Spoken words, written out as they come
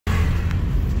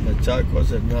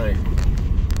Machakos at night.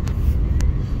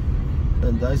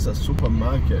 And that's a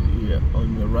supermarket here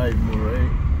on your right,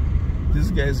 Mueu.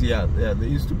 These guys, yeah, they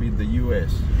used to be in the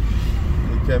US.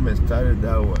 They came and started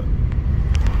that one.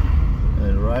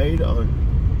 And right on,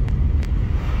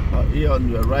 here on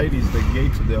your right is the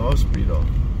gate to the hospital.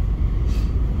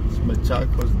 It's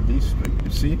Machakos district,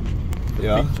 you see?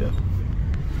 The picture.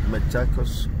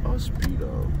 Machakos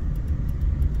Hospital.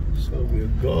 So we'll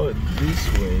go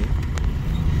this way.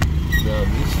 Now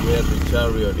this is where the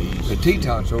chariot is. The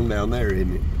Teatot's on down there,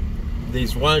 isn't it?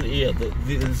 There's one here.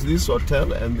 There's this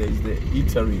hotel and there's the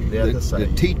eatery the other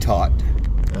side. The Teatot.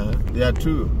 There are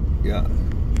two. Yeah,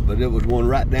 but it was one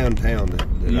right downtown.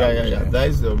 Yeah. That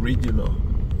is the original.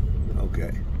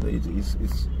 Okay.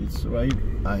 It's right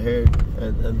ahead,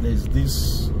 and there's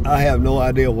this. I have no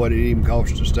idea what it even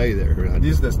costs to stay there.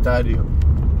 This is the stadium.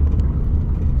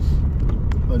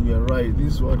 On your right,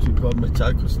 this is what you call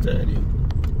Machakos Stadium.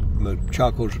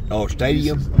 Machakos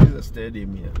Stadium? This is a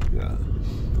stadium here. Yeah.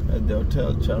 And the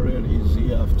hotel chariot is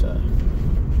here after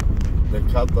the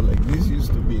Catholic. This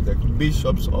used to be the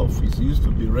bishop's office. It used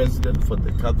to be resident for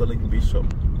the Catholic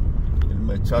bishop in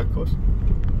Machakos.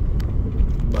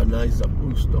 But now it's a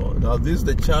bookstore. Now this is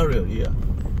the chariot here.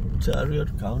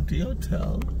 Chariot County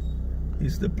Hotel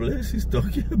is the place he's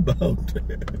talking about.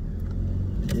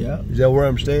 Yeah. Is that where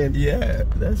I'm staying? Yeah,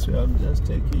 that's where I'm just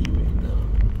taking you in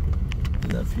now.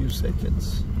 In a few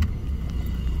seconds.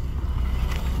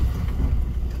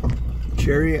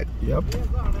 Chariot? Yep.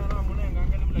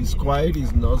 It's quiet,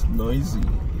 it's not noisy.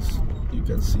 You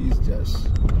can see it's just...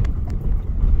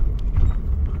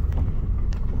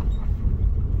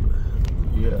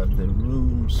 Yeah, the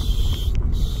rooms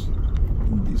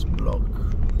in this block.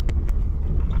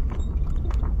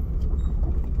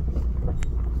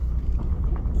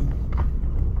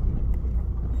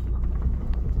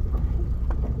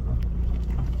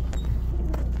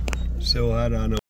 So I don't know.